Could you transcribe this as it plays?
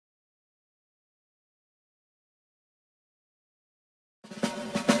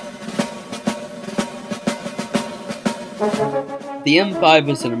The M5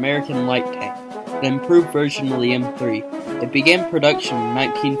 is an American light tank, an improved version of the M3. It began production in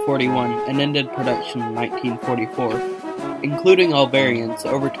 1941 and ended production in 1944. Including all variants,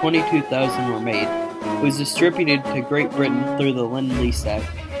 over 22,000 were made. It was distributed to Great Britain through the Lend-Lease Act.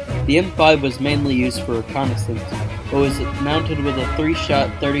 The M5 was mainly used for reconnaissance, but was mounted with a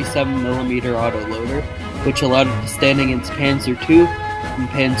 3-shot 37mm autoloader, which allowed it to stand against Panzer II and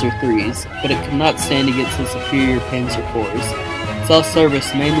Panzer IIIs, but it could not stand against the superior Panzer IVs. It saw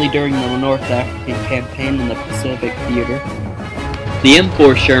service mainly during the North African campaign in the Pacific Theater. The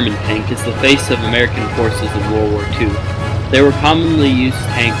M4 Sherman tank is the face of American forces in World War II. They were commonly used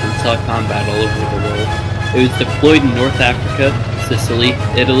tank and saw combat all over the world. It was deployed in North Africa, Sicily,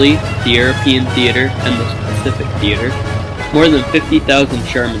 Italy, the European theater, and the Pacific theater. More than 50,000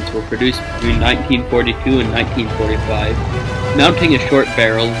 Shermans were produced between 1942 and 1945. Mounting a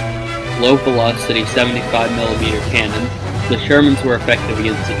short-barreled, low-velocity 75mm cannon, the Shermans were effective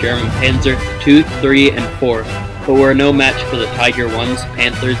against the German Panzer II, III, and IV, but were no match for the Tiger Is,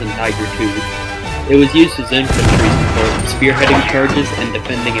 Panthers, and Tiger IIs. It was used as infantry support, spearheading charges and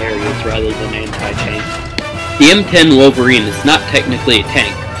defending areas rather than anti-tank. The M10 Wolverine is not technically a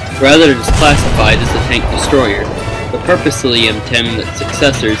tank, rather it is classified as a tank destroyer. The purpose of the M10 and its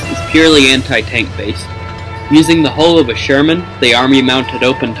successors is purely anti-tank based. Using the hull of a Sherman, the Army mounted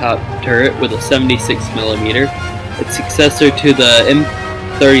open-top turret with a 76mm. Its successor to the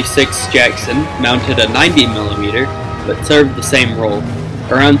M36 Jackson mounted a 90mm, but served the same role.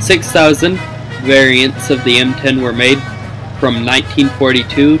 Around 6,000 variants of the M10 were made from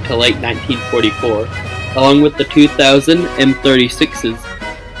 1942 to late 1944, along with the 2,000 M36s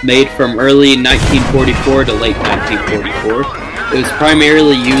made from early 1944 to late 1944. It was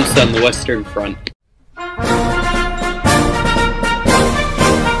primarily used on the Western Front.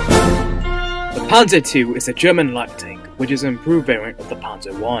 The Panzer II is a German light tank, which is an improved variant of the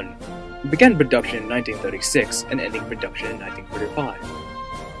Panzer I. It began production in 1936 and ending production in 1945.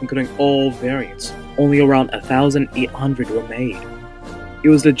 Including all variants, only around 1,800 were made. It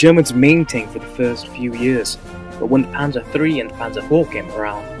was the Germans' main tank for the first few years, but when the Panzer III and the Panzer IV came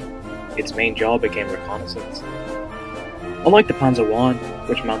around, its main job became reconnaissance. Unlike the Panzer I,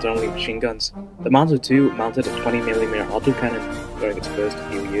 which mounted only machine guns, the Panzer II mounted a 20mm autocannon during its first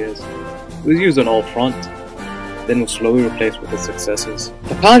few years. It was used on all fronts, then was slowly replaced with its successors.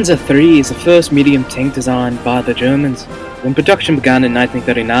 The Panzer III is the first medium tank designed by the Germans. When production began in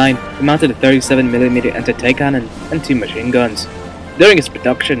 1939, it mounted a 37mm anti-tank cannon and 2 machine guns. During its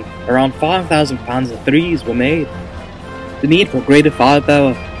production, around 5,000 Panzer IIIs were made. The need for greater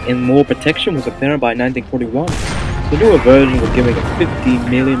firepower and more protection was apparent by 1941. The newer version was given a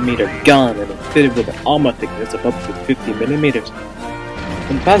 50mm gun and fitted with an armor thickness of up to 50mm.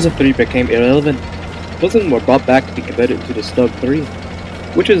 When Panzer III became irrelevant, dozens were brought back to be converted to the Slug III,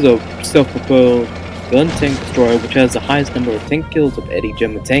 which is a self-propelled gun tank destroyer which has the highest number of tank kills of any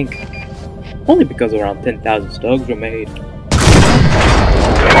German tank, only because around 10,000 Slugs were made.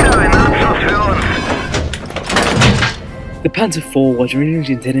 The Panzer IV was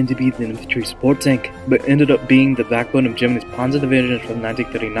originally intended to be the infantry support tank, but ended up being the backbone of Germany's Panzer division from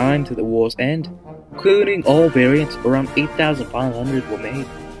 1939 to the war's end. Including all variants, around 8,500 were made.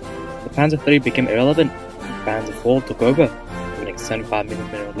 The Panzer III became irrelevant, and Panzer IV took over, with an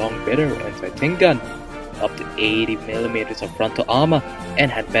 75mm long better anti-tank gun, up to 80mm of frontal armor, and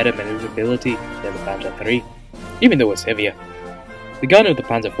had better maneuverability than the Panzer III, even though it was heavier. The gun of the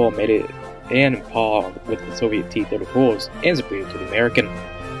Panzer IV made it in par with the Soviet T-34s and superior to the American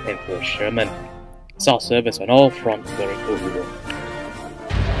M4 Sherman. It saw service on all fronts during Cold War.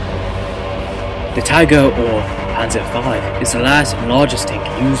 The Tiger, or Panzer V, is the last and largest tank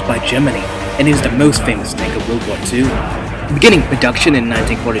used by Germany and is the most famous tank of World War II. Beginning production in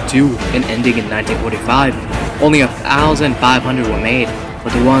 1942 and ending in 1945, only 1,500 were made,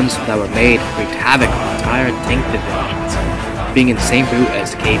 but the ones that were made wreaked havoc on entire tank divisions, being in the same boat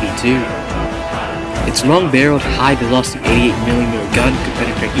as the KV-2. Its long-barreled, high-velocity 88mm gun could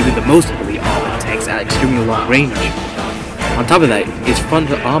penetrate even the most heavily armored tanks at extremely long range. On top of that, its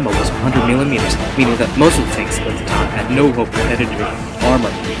frontal armor was 100mm, meaning that most of the tanks at the time had no hope of penetrating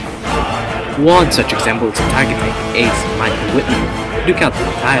armor. One such example is the Tiger tank ace Michael Whitman, who took out the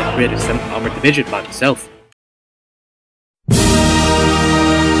entire British 7th Armored Division by himself.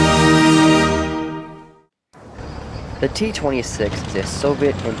 The T-26 is a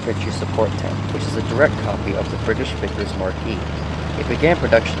Soviet infantry support tank, which is a direct copy of the British Vickers Mark E. It began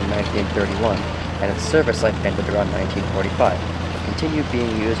production in 1931, and its service life ended around 1945, but continued being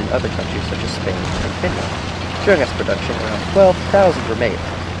used in other countries such as Spain and Finland. During its production, around 12,000 were made.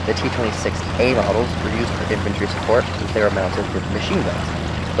 The T-26A models were used for infantry support since they were mounted with machine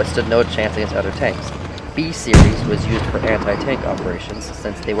guns, but stood no chance against other tanks. B Series was used for anti-tank operations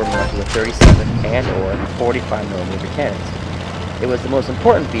since they were mounted with 37 and/or 45mm cannons. It was the most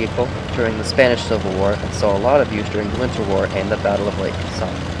important vehicle during the Spanish Civil War and saw a lot of use during the Winter War and the Battle of Lake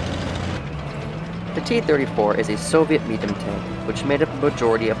Khasan. The T-34 is a Soviet medium tank which made up the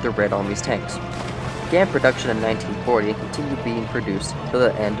majority of the Red Army's tanks. It began production in 1940 and continued being produced till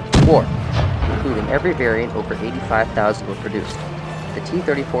the end of the war, including every variant. Over 85,000 were produced. The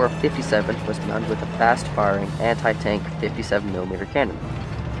T-34-57 was mounted with a fast-firing anti-tank 57mm cannon,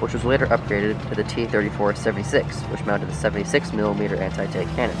 which was later upgraded to the T-34-76, which mounted a 76mm anti-tank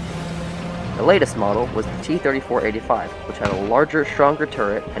cannon. The latest model was the T-34-85, which had a larger, stronger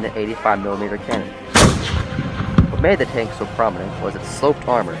turret and an 85mm cannon. What made the tank so prominent was its sloped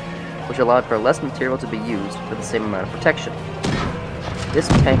armor, which allowed for less material to be used for the same amount of protection. This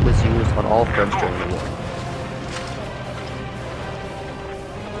tank was used on all fronts during the war.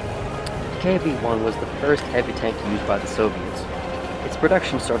 The KV-1 was the first heavy tank used by the Soviets. Its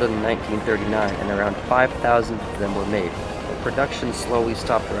production started in 1939 and around 5,000 of them were made, but production slowly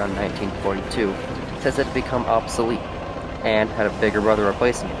stopped around 1942 as it had become obsolete and had a bigger brother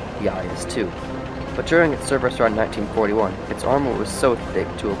replacing it, the IS-2. But during its service around 1941, its armor was so thick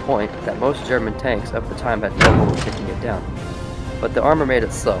to a point that most German tanks of the time had no hope of taking it down. But the armor made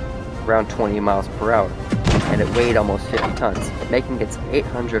it slow, around 20 miles per hour, and it weighed almost 50 tons, making its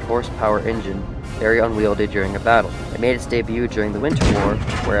 800 horsepower engine very unwieldy during a battle. It made its debut during the Winter War,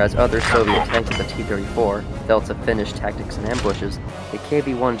 whereas other Soviet tanks like the T-34 failed to finish tactics and ambushes. The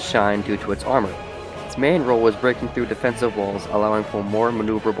KV-1 shined due to its armor. Its main role was breaking through defensive walls, allowing for more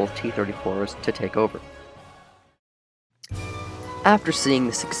maneuverable T-34s to take over. After seeing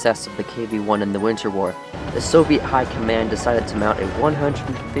the success of the KV-1 in the Winter War, the Soviet High Command decided to mount a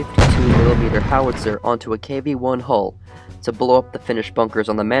 152mm howitzer onto a KV-1 hull to blow up the Finnish bunkers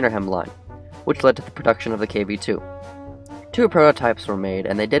on the Mannerheim line, which led to the production of the KV-2. 2 prototypes were made,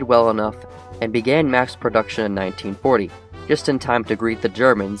 and they did well enough and began mass production in 1940, just in time to greet the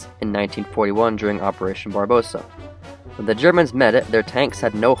Germans in 1941 during Operation Barbarossa. When the Germans met it, their tanks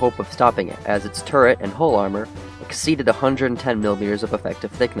had no hope of stopping it, as its turret and hull armor exceeded 110mm of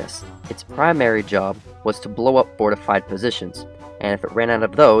effective thickness. Its primary job was to blow up fortified positions, and if it ran out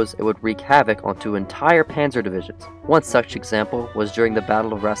of those, it would wreak havoc onto entire panzer divisions. One such example was during the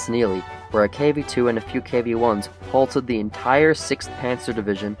Battle of Rasinili, where a KV-2 and a few KV-1s halted the entire 6th Panzer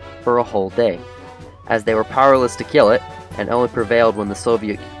Division for a whole day, as they were powerless to kill it, and only prevailed when the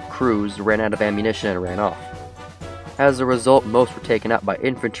Soviet crews ran out of ammunition and ran off. As a result, most were taken out by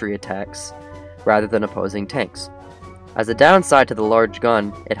infantry attacks, rather than opposing tanks. As a downside to the large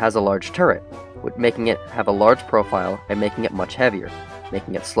gun, it has a large turret, making it have a large profile and making it much heavier,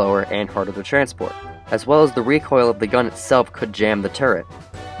 making it slower and harder to transport, as well as the recoil of the gun itself could jam the turret,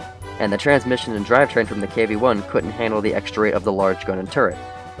 and the transmission and drivetrain from the KV-1 couldn't handle the extra weight of the large gun and turret.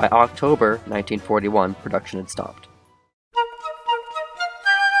 By October 1941, production had stopped.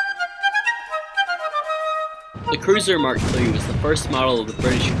 The Cruiser Mark III was the first model of the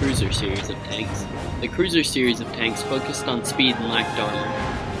British Cruiser series of tanks. The Cruiser series of tanks focused on speed and lacked armor.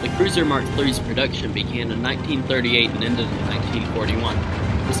 The Cruiser Mark III's production began in 1938 and ended in 1941.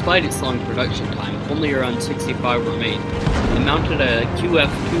 Despite its long production time, only around 65 were made. It mounted a QF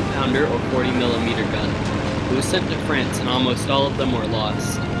 2-pounder or 40mm gun. It was sent to France and almost all of them were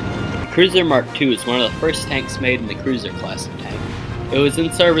lost. The Cruiser Mark II is one of the first tanks made in the cruiser class of tank. It was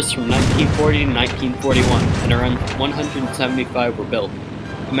in service from 1940 to 1941, and around 175 were built.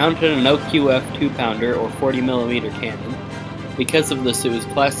 It mounted an OQF 2-pounder or 40mm cannon. Because of this, it was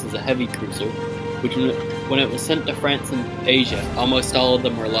classed as a heavy cruiser, which when it was sent to France and Asia, almost all of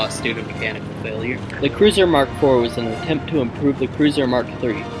them were lost due to mechanical failure. The Cruiser Mark IV was an attempt to improve the Cruiser Mark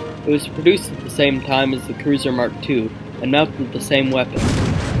III. It was produced at the same time as the Cruiser Mark II and mounted the same weapon.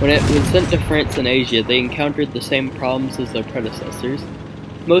 When it was sent to France and Asia, they encountered the same problems as their predecessors.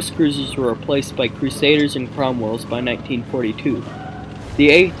 Most cruisers were replaced by Crusaders and Cromwells by 1942. The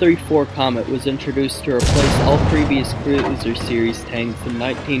A-34 Comet was introduced to replace all previous Cruiser series tanks in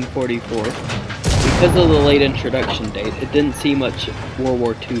 1944. Because of the late introduction date, it didn't see much World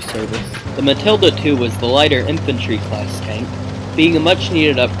War II service. The Matilda II was the lighter infantry class tank, being a much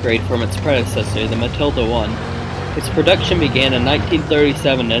needed upgrade from its predecessor, the Matilda I. Its production began in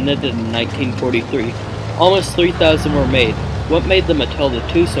 1937 and ended in 1943. Almost 3,000 were made. What made the Matilda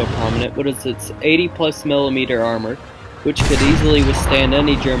II so prominent was its 80+mm armor, which could easily withstand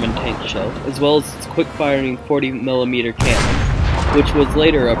any German tank shell, as well as its quick-firing 40mm cannon, which was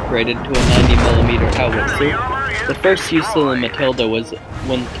later upgraded to a 90mm howitzer. The first use of the Matilda was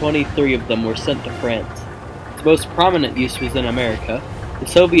when 23 of them were sent to France. Its most prominent use was in America. The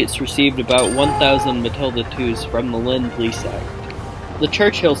Soviets received about 1,000 Matilda IIs from the Lend-Lease Act. The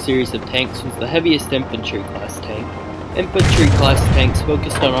Churchill series of tanks was the heaviest infantry class tank. Infantry class tanks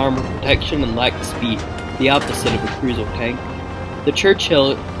focused on armor protection and lacked speed, the opposite of a cruiser tank. The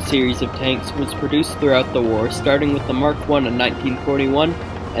Churchill series of tanks was produced throughout the war, starting with the Mark I in 1941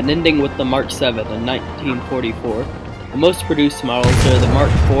 and ending with the Mark VII in 1944. The most produced models are the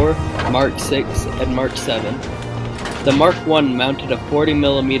Mark IV, Mark VI, and Mark VII. The Mark I mounted a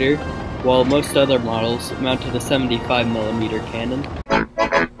 40mm, while most other models mounted a 75mm cannon.